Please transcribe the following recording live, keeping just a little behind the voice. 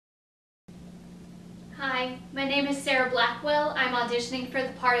Hi, my name is Sarah Blackwell. I'm auditioning for the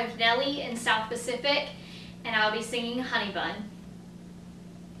part of Nellie in South Pacific, and I'll be singing Honey Bun.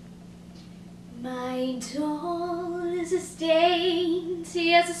 My doll is as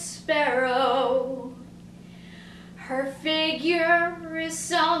dainty as a sparrow. Her figure is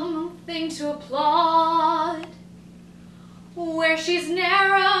something to applaud. Where she's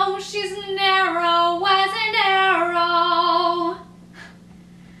narrow as an arrow.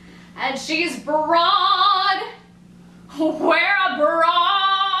 And she's broad, where a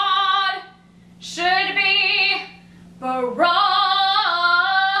broad should be broad.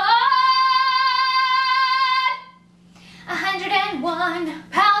 101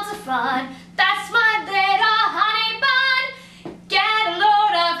 pounds of fun, that's my little honey bun. Get a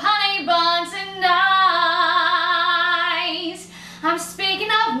load of honey buns tonight. I'm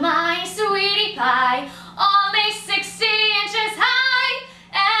speaking of my sweetie pie, only 60 inches high.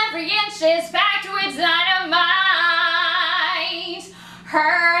 Every inch is packed with dynamite.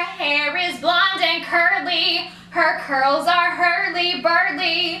 Her hair is blonde and curly. Her curls are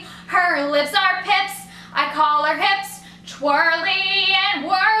hurly-burly. Her lips are pips. I call her hips. Twirly and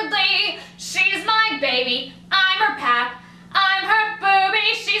worldly. She's my baby. I'm her pap. I'm her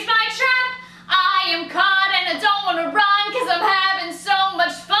booby. She's my trap. I am caught and I don't want to run 'cause I'm having so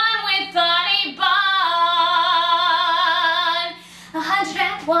much fun with honey bun.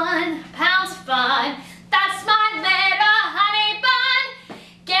 101 pounds of fun, that's my little honey bun.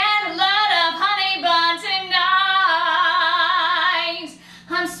 Get a load of honey bun tonight.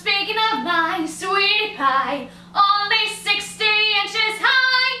 I'm speaking of my sweetie pie, only 60 inches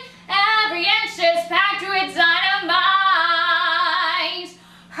high. Every inch is packed with dynamite.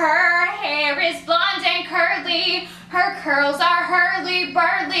 Her hair is blonde and curly. Her curls are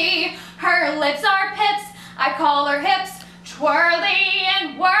hurly-burly. Her lips are pips. I call her hips. Twirly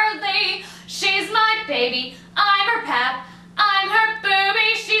and worldly. She's my baby. I'm her pap.